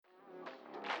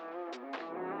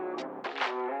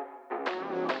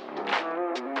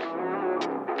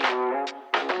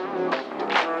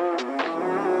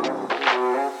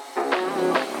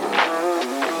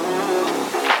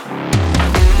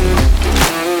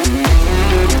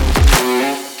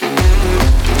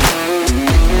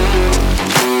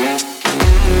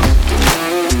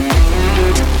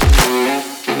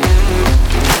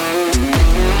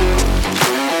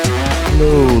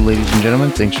and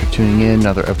gentlemen, thanks for tuning in.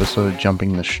 Another episode of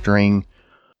Jumping the String.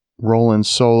 Rolling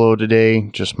solo today,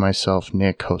 just myself,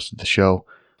 Nick, hosted the show.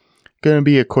 Gonna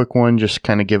be a quick one, just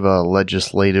kind of give a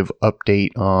legislative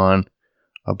update on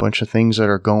a bunch of things that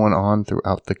are going on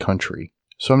throughout the country.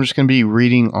 So I'm just gonna be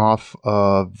reading off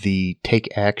of the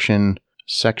Take Action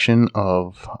section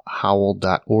of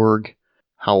howl.org,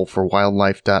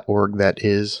 howlforwildlife.org, that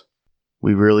is.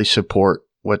 We really support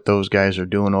what those guys are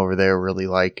doing over there, really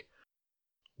like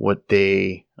what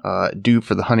they do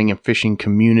for the hunting and fishing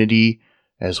community,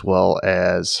 as well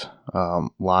as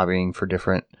lobbying for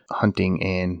different hunting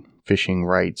and fishing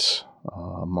rights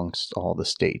amongst all the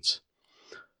states.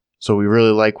 So we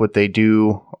really like what they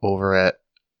do over at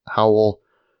Howl.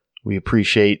 We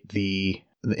appreciate the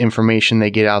information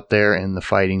they get out there and the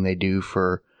fighting they do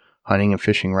for hunting and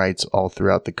fishing rights all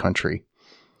throughout the country.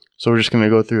 So we're just going to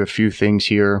go through a few things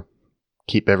here,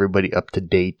 keep everybody up to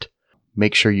date.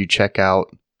 Make sure you check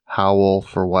out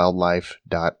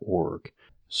howlforwildlife.org.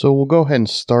 So we'll go ahead and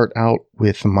start out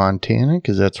with Montana,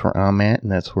 because that's where I'm at, and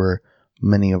that's where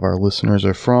many of our listeners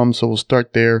are from. So we'll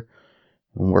start there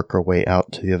and work our way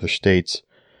out to the other states.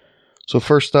 So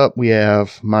first up, we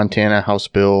have Montana House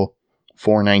Bill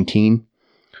 419.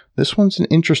 This one's an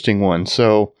interesting one.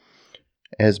 So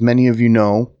as many of you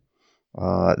know,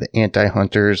 the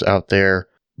anti-hunters out there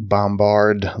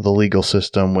bombard the legal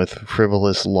system with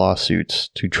frivolous lawsuits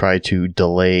to try to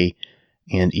delay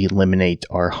and eliminate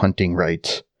our hunting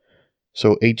rights.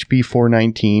 So HB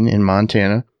 419 in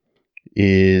Montana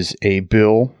is a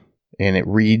bill, and it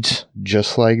reads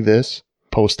just like this: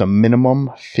 post a minimum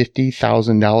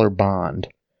 $50,000 bond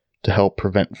to help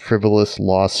prevent frivolous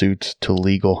lawsuits to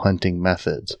legal hunting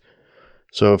methods.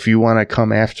 So if you want to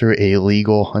come after a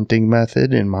legal hunting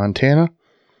method in Montana,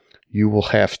 you will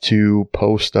have to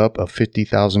post up a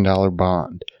 $50,000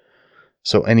 bond.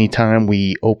 So anytime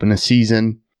we open a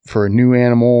season for a new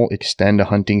animal, extend a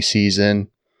hunting season,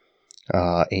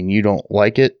 and you don't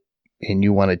like it, and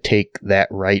you want to take that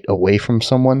right away from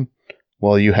someone,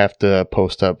 well, you have to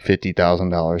post up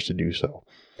 $50,000 to do so.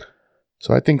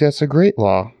 So I think that's a great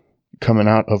law coming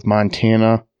out of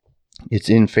Montana. It's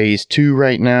in phase 2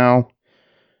 right now.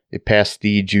 It passed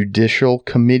the Judicial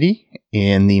Committee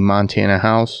in the Montana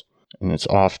House, and it's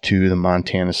off to the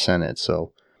Montana Senate.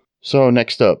 So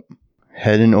next up,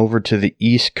 heading over to the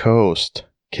East Coast,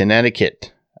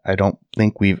 Connecticut. I don't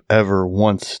think we've ever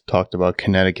once talked about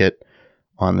Connecticut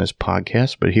on this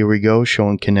podcast, but here we go,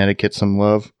 showing Connecticut some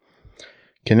love.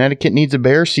 Connecticut needs a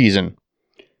bear season.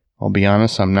 I'll be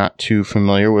honest, I'm not too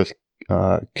familiar with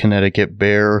Connecticut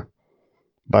bear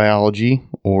biology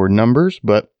or numbers,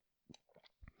 but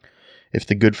if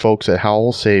the good folks at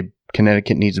Howl say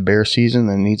Connecticut needs a bear season,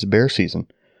 then it needs a bear season.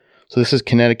 So this is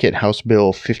Connecticut House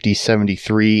Bill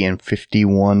 5073 and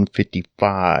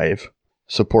 5155.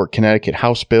 Support Connecticut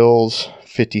House Bills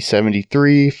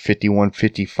 5073,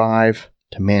 5155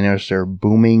 to manage their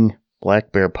booming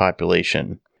black bear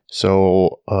population.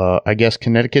 So I guess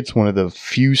Connecticut's one of the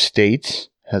few states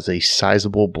has a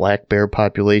sizable black bear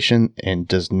population and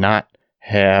does not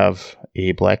have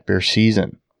a black bear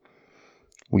season.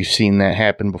 We've seen that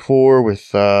happen before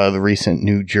with the recent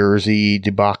New Jersey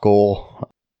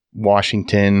debacle,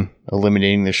 Washington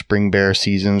eliminating their spring bear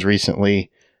seasons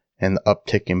recently, and the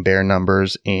uptick in bear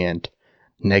numbers and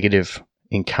negative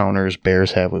encounters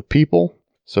bears have with people.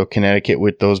 So Connecticut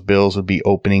with those bills would be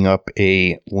opening up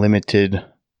a limited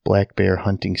black bear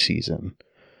hunting season.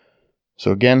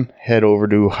 So again, head over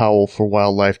to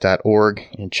howlforwildlife.org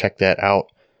and check that out.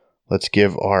 Let's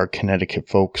give our Connecticut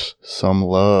folks some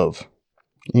love.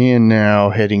 And now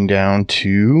heading down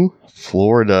to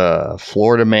Florida.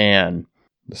 Florida man,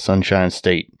 the Sunshine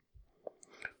State.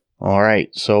 All right,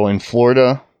 so in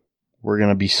Florida, we're going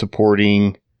to be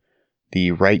supporting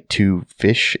the right to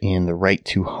fish and the right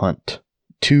to hunt.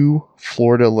 2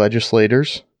 Florida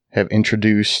legislators have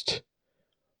introduced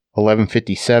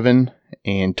 1157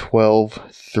 and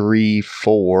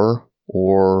 1234,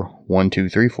 or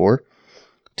 1234,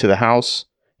 to the House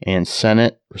and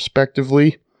Senate,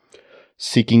 respectively,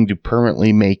 seeking to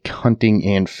permanently make hunting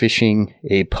and fishing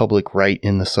a public right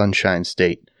in the Sunshine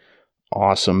State.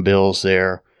 Awesome bills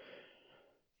there.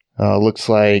 Looks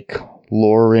like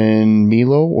Lauren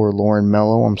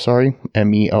Mello,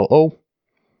 M-E-L-O,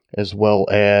 as well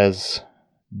as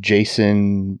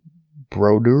Jason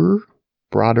Broder,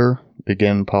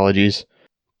 again, apologies,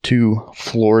 2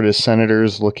 Florida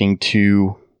senators looking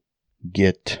to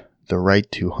get the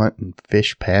right to hunt and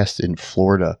fish passed in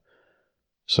Florida.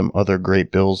 Some other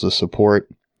great bills to support.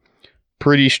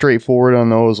 Pretty straightforward on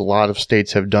those. A lot of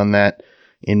states have done that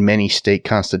in many state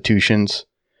constitutions.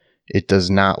 It does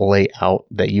not lay out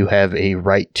that you have a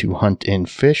right to hunt and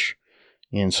fish.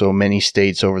 And so many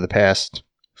states over the past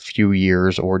few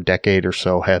years or decade or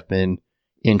so have been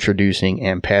introducing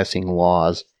and passing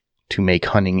laws to make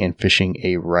hunting and fishing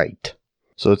a right.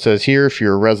 So it says here, if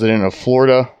you're a resident of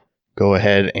Florida, go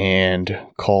ahead and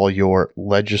call your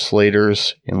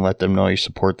legislators and let them know you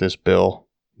support this bill.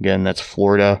 Again, that's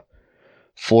Florida.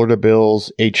 Florida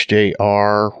bills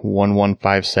HJR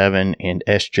 1157 and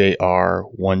SJR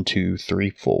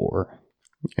 1234.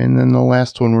 And then the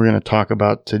last one we're going to talk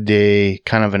about today,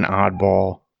 kind of an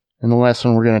oddball.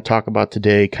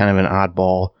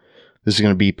 This is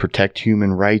going to be protect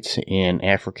human rights in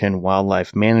African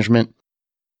wildlife management.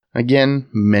 Again,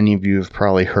 many of you have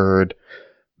probably heard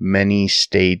many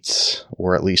states,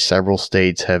 or at least several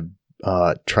states, have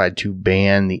tried to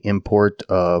ban the import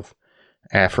of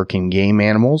African game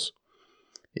animals.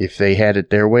 If they had it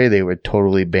their way, they would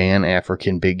totally ban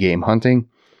African big game hunting,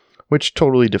 which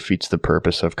totally defeats the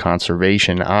purpose of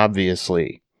conservation,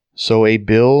 obviously. So a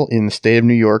bill in the state of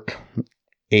New York,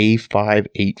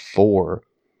 A584,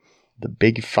 the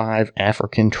Big Five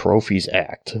African Trophies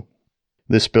Act.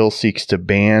 This bill seeks to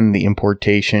ban the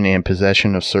importation and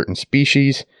possession of certain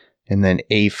species, and then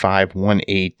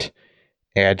A518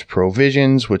 adds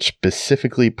provisions which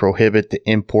specifically prohibit the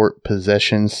import,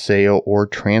 possession, sale, or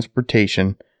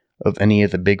transportation of any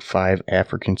of the Big Five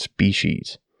African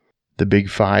species. The Big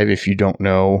Five, if you don't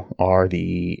know, are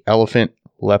the elephant,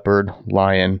 leopard,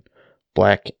 lion,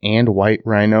 black and white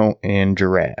rhino, and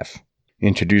giraffe.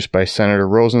 Introduced by Senator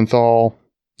Rosenthal,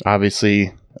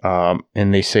 obviously,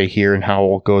 and they say here in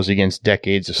Howell goes against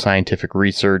decades of scientific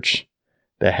research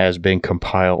that has been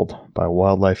compiled by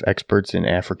wildlife experts in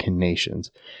African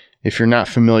nations. If you're not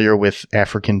familiar with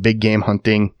African big game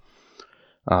hunting,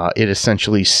 it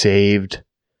essentially saved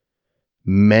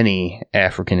many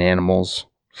African animals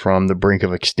from the brink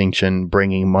of extinction,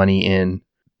 bringing money in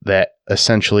that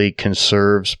essentially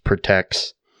conserves,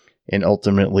 protects, and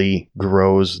ultimately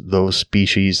grows those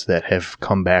species that have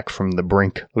come back from the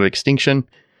brink of extinction.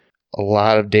 A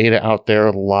lot of data out there,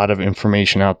 a lot of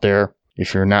information out there.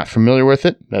 If you're not familiar with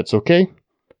it, that's okay.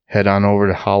 Head on over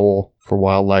to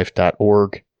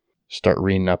howellforwildlife.org. Start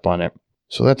reading up on it.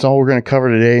 So that's all we're going to cover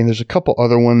today. And there's a couple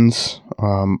other ones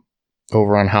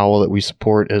over on Howell that we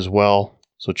support as well.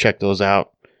 So check those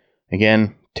out.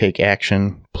 Again, take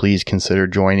action. Please consider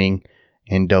joining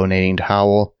and donating to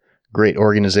Howell. Great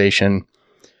organization.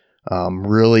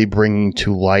 Really bringing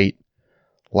to light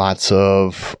lots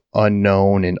of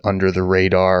unknown and under the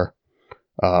radar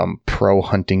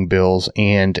pro-hunting bills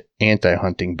and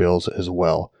anti-hunting bills as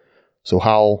well. So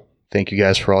Howell, thank you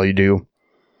guys for all you do.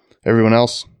 Everyone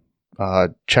else,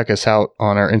 check us out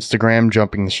on our Instagram,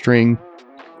 Jumping the String,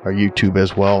 our YouTube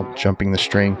as well, Jumping the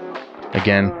String.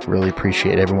 Again, really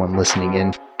appreciate everyone listening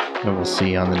in, and we'll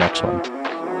see you on the next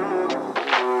one.